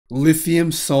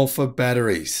Lithium sulfur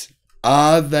batteries.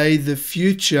 Are they the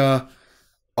future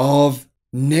of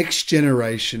next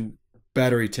generation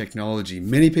battery technology?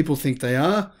 Many people think they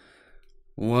are.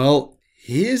 Well,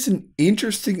 here's an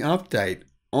interesting update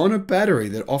on a battery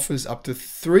that offers up to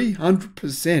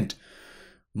 300%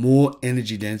 more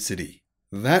energy density.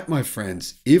 That, my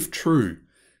friends, if true,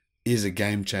 is a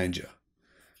game changer.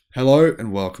 Hello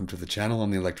and welcome to the channel.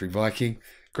 I'm the Electric Viking.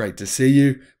 Great to see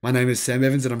you. My name is Sam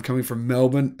Evans and I'm coming from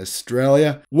Melbourne,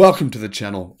 Australia. Welcome to the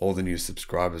channel. All the new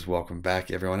subscribers, welcome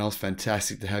back. Everyone else,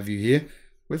 fantastic to have you here.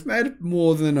 We've made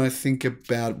more than, I think,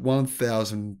 about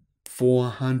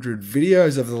 1,400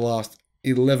 videos over the last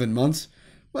 11 months.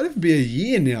 Might even be a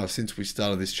year now since we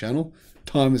started this channel.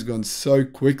 Time has gone so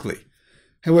quickly.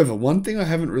 However, one thing I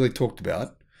haven't really talked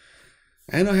about,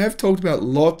 and I have talked about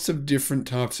lots of different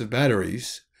types of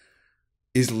batteries,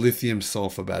 is lithium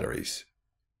sulfur batteries.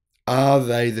 Are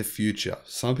they the future?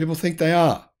 Some people think they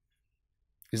are.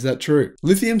 Is that true?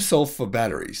 Lithium sulfur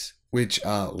batteries, which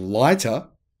are lighter,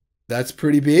 that's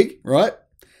pretty big, right?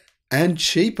 And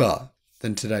cheaper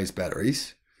than today's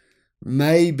batteries,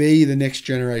 may be the next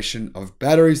generation of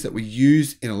batteries that we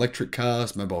use in electric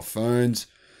cars, mobile phones,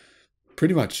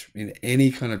 pretty much in any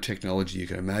kind of technology you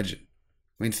can imagine.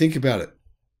 I mean, think about it.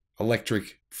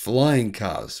 Electric flying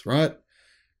cars, right?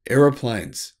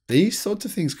 Aeroplanes. These sorts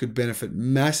of things could benefit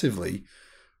massively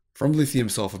from lithium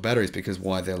sulfur batteries because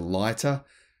why? They're lighter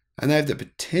and they have the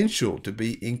potential to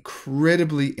be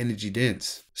incredibly energy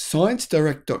dense.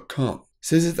 ScienceDirect.com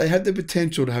says that they have the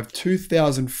potential to have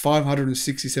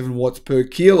 2,567 watts per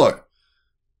kilo.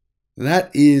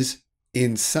 That is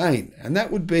insane. And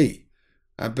that would be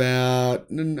about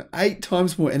 8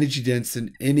 times more energy dense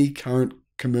than any current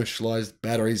commercialized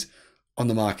batteries on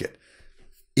the market.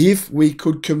 If we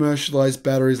could commercialize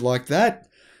batteries like that,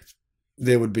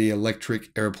 there would be electric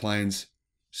airplanes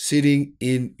sitting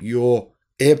in your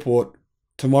airport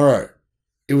tomorrow.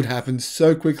 It would happen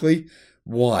so quickly.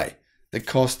 Why? The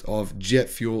cost of jet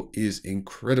fuel is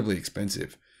incredibly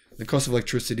expensive. The cost of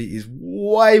electricity is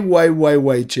way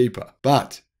cheaper.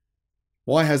 But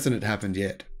why hasn't it happened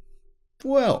yet?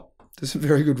 Well, there's some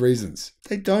very good reasons.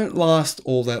 They don't last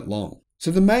all that long. So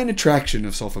the main attraction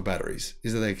of sulfur batteries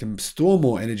is that they can store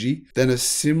more energy than a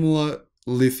similar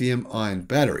lithium-ion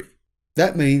battery.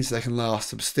 That means they can last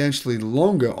substantially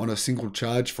longer on a single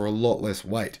charge for a lot less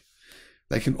weight.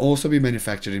 They can also be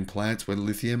manufactured in plants where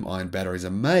lithium-ion batteries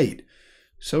are made,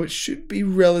 so it should be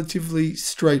relatively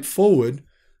straightforward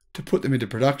to put them into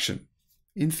production,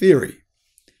 in theory.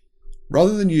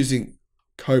 Rather than using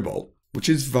cobalt, which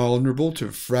is vulnerable to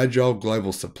fragile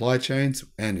global supply chains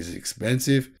and is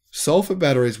expensive, sulfur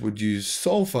batteries would use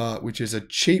sulfur, which is a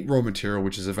cheap raw material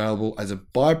which is available as a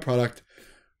byproduct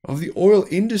of the oil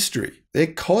industry. Their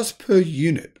cost per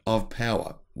unit of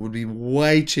power would be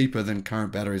way cheaper than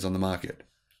current batteries on the market.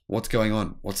 What's going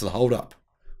on? What's the holdup?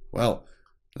 Well,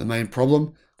 the main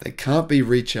problem, they can't be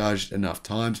recharged enough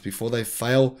times before they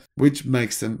fail, which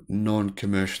makes them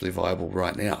non-commercially viable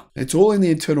right now. It's all in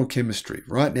the internal chemistry.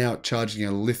 Right now, charging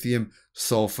a lithium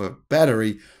sulfur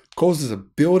battery causes a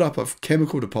buildup of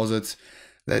chemical deposits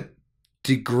that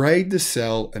degrade the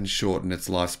cell and shorten its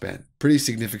lifespan pretty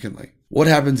significantly. What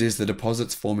happens is the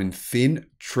deposits form in thin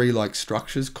tree-like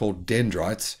structures called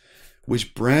dendrites,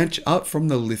 which branch up from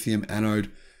the lithium anode,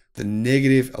 the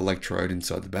negative electrode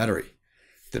inside the battery.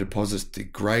 The deposits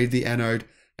degrade the anode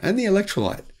and the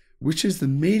electrolyte, which is the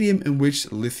medium in which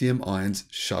lithium ions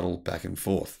shuttle back and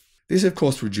forth. This, of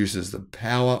course, reduces the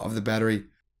power of the battery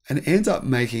and ends up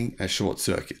making a short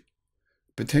circuit,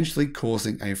 potentially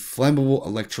causing a flammable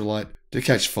electrolyte to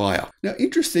catch fire. Now,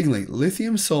 interestingly,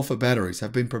 lithium sulfur batteries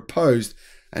have been proposed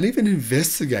and even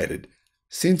investigated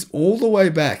since all the way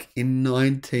back in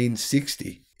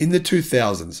 1960. In the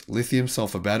 2000s, lithium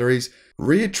sulfur batteries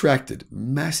reattracted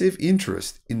massive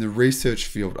interest in the research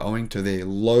field owing to their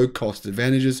low cost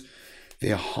advantages,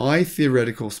 their high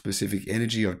theoretical specific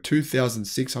energy of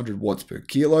 2,600 watts per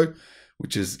kilo,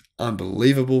 which is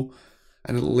unbelievable,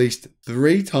 and at least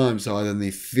 3 times higher than the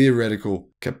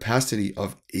theoretical capacity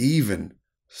of even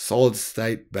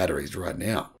solid-state batteries right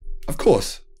now. Of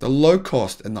course, the low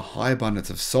cost and the high abundance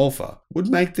of sulfur would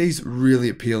make these really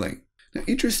appealing. Now,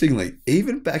 interestingly,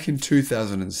 even back in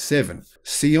 2007,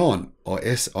 Sion, or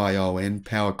SION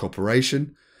Power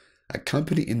Corporation, a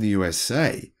company in the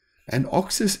USA, and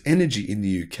Oxis Energy in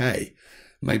the UK,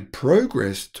 made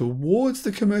progress towards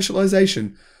the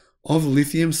commercialization of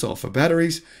lithium sulfur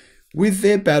batteries, with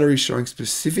their batteries showing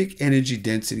specific energy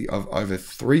density of over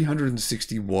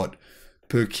 360 watt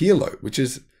per kilo, which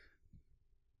is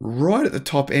right at the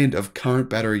top end of current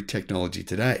battery technology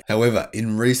today. However,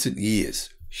 in recent years,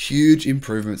 huge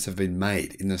improvements have been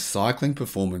made in the cycling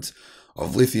performance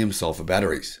of lithium-sulfur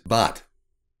batteries. But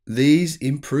these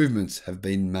improvements have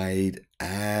been made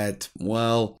at,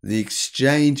 well, the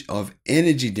exchange of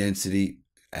energy density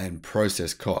and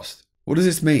process cost. What does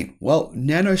this mean? Well,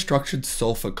 nanostructured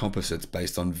sulfur composites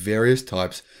based on various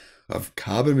types of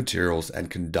carbon materials and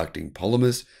conducting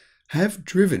polymers have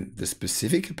driven the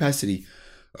specific capacity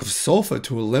of sulfur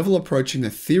to a level approaching the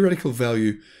theoretical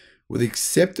value with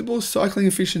acceptable cycling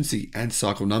efficiency and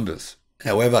cycle numbers.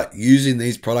 However, using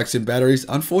these products in batteries,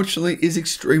 unfortunately, is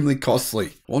extremely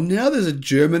costly. Well, now there's a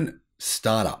German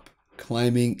startup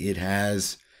claiming it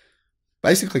has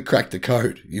basically cracked the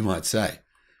code, you might say.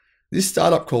 This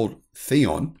startup called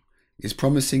Theon is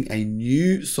promising a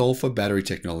new sulfur battery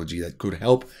technology that could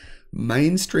help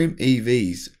mainstream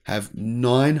EVs have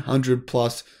 900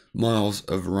 plus miles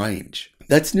of range.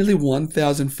 That's nearly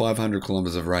 1,500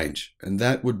 kilometers of range, and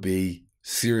that would be,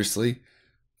 seriously,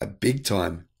 a big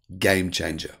time game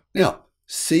changer. Now,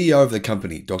 CEO of the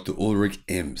company, Dr. Ulrich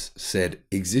Ems, said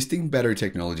existing battery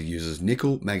technology uses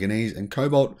nickel, manganese, and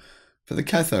cobalt for the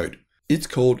cathode. It's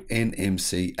called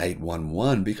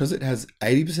NMC811 because it has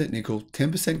 80% nickel,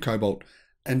 10% cobalt,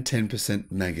 and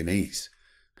 10% manganese.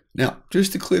 Now,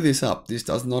 just to clear this up, this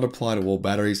does not apply to all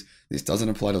batteries. This doesn't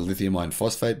apply to lithium iron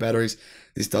phosphate batteries.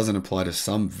 This doesn't apply to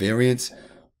some variants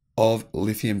of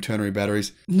lithium ternary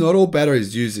batteries. Not all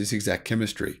batteries use this exact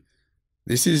chemistry.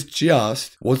 This is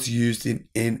just what's used in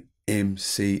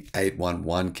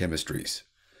NMC811 chemistries.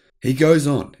 He goes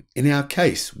on, in our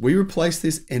case, we replace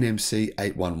this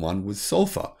NMC811 with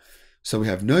sulfur. So we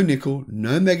have no nickel,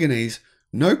 no manganese,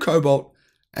 no cobalt,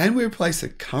 and we replace the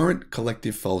current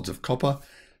collective folds of copper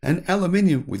and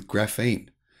aluminium with graphene.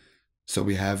 So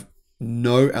we have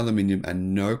no aluminium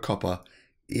and no copper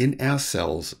in our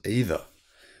cells either.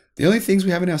 The only things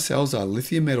we have in our cells are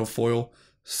lithium metal foil,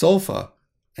 sulfur,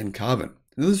 and carbon.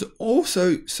 Now, there's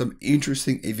also some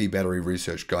interesting EV battery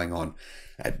research going on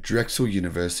at Drexel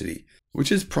University, which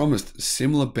has promised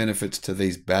similar benefits to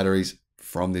these batteries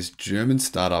from this German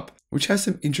startup, which has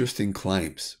some interesting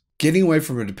claims. Getting away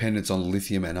from a dependence on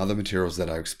lithium and other materials that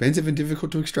are expensive and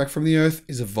difficult to extract from the earth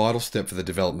is a vital step for the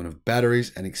development of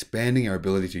batteries and expanding our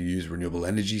ability to use renewable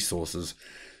energy sources,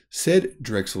 said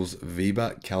Drexel's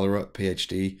Viva Calera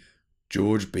PhD,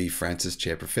 George B. Francis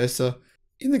Chair Professor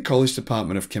in the College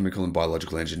Department of Chemical and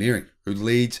Biological Engineering, who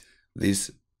leads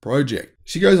this project.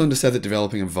 She goes on to say that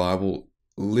developing a viable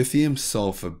lithium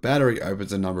sulfur battery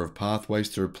opens a number of pathways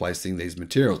to replacing these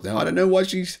materials. Now, I don't know why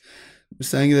she's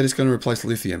saying that it's going to replace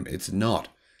lithium. It's not.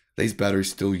 These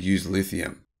batteries still use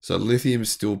lithium. So lithium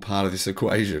is still part of this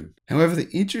equation. However, the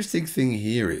interesting thing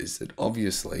here is that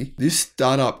obviously this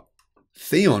startup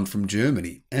Theon from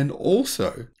Germany and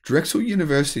also Drexel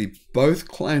University both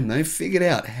claim they figured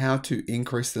out how to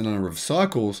increase the number of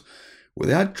cycles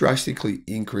without drastically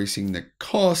increasing the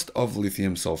cost of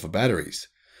lithium sulfur batteries.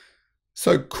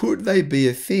 So could they be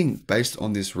a thing based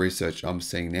on this research I'm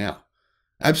seeing now?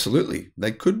 Absolutely,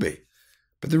 they could be.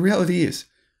 But the reality is,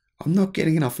 I'm not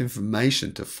getting enough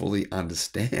information to fully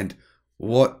understand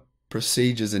what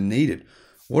procedures are needed.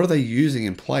 What are they using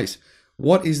in place?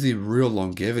 What is the real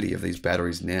longevity of these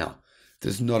batteries now?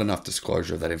 There's not enough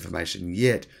disclosure of that information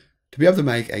yet to be able to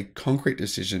make a concrete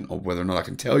decision of whether or not I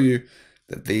can tell you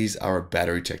that these are a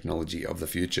battery technology of the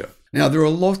future. Now, there are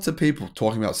lots of people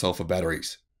talking about sulfur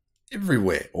batteries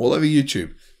everywhere, all over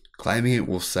YouTube, claiming it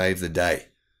will save the day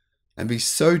and be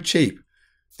so cheap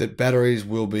that batteries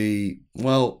will be,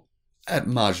 well, at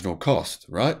marginal cost,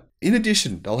 right? In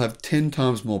addition, they'll have 10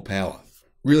 times more power.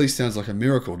 Really sounds like a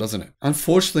miracle, doesn't it?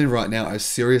 Unfortunately, right now, a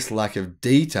serious lack of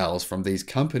details from these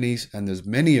companies, and there's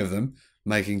many of them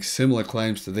making similar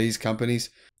claims to these companies,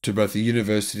 to both the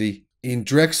university in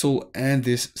Drexel and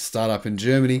this startup in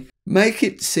Germany, make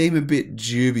it seem a bit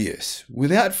dubious.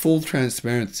 Without full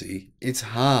transparency, it's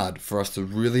hard for us to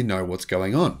really know what's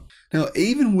going on. Now,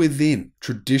 even within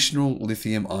traditional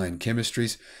lithium-ion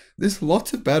chemistries, there's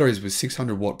lots of batteries with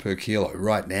 600 watt per kilo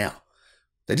right now.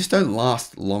 They just don't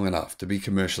last long enough to be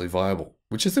commercially viable,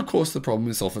 which is of course the problem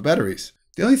with sulfur batteries.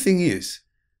 The only thing is,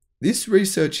 this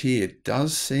research here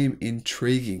does seem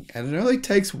intriguing, and it only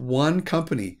takes one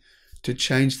company to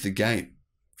change the game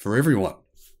for everyone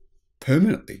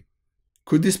permanently.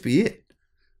 Could this be it?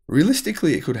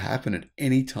 Realistically, it could happen at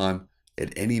any time,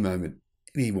 at any moment,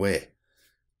 anywhere.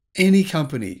 Any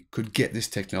company could get this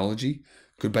technology,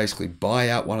 could basically buy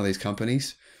out one of these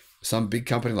companies, some big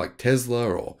company like Tesla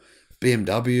or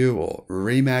BMW or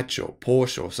Rematch or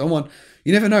Porsche or someone.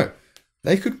 You never know.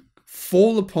 They could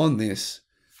fall upon this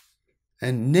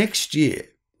and next year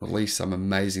release some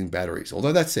amazing batteries.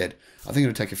 Although that said, I think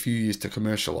it'll take a few years to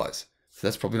commercialize. So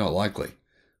that's probably not likely.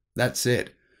 That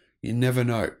said, you never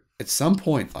know. At some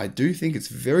point, I do think it's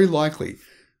very likely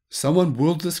someone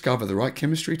will discover the right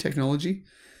chemistry technology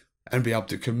and be able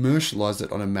to commercialize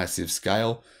it on a massive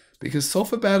scale, because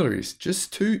sulfur batteries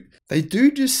they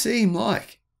do just seem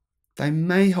like they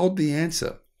may hold the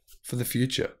answer for the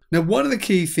future. Now, one of the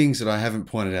key things that I haven't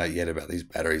pointed out yet about these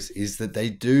batteries is that they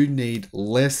do need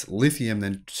less lithium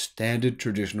than standard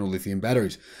traditional lithium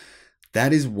batteries.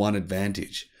 That is one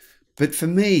advantage. But for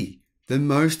me, the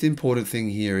most important thing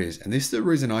here is, and this is the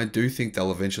reason I do think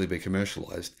they'll eventually be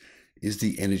commercialized, is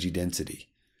the energy density.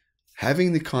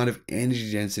 Having the kind of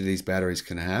energy density these batteries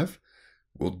can have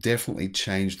will definitely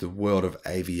change the world of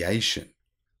aviation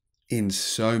in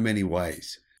so many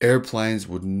ways. Airplanes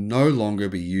would no longer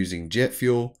be using jet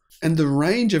fuel, and the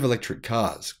range of electric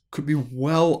cars could be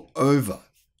well over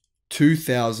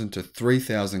 2,000 to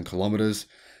 3,000 kilometers,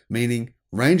 meaning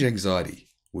range anxiety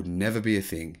would never be a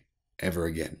thing ever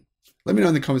again. Let me know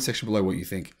in the comment section below what you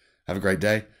think. Have a great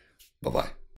day. Bye-bye.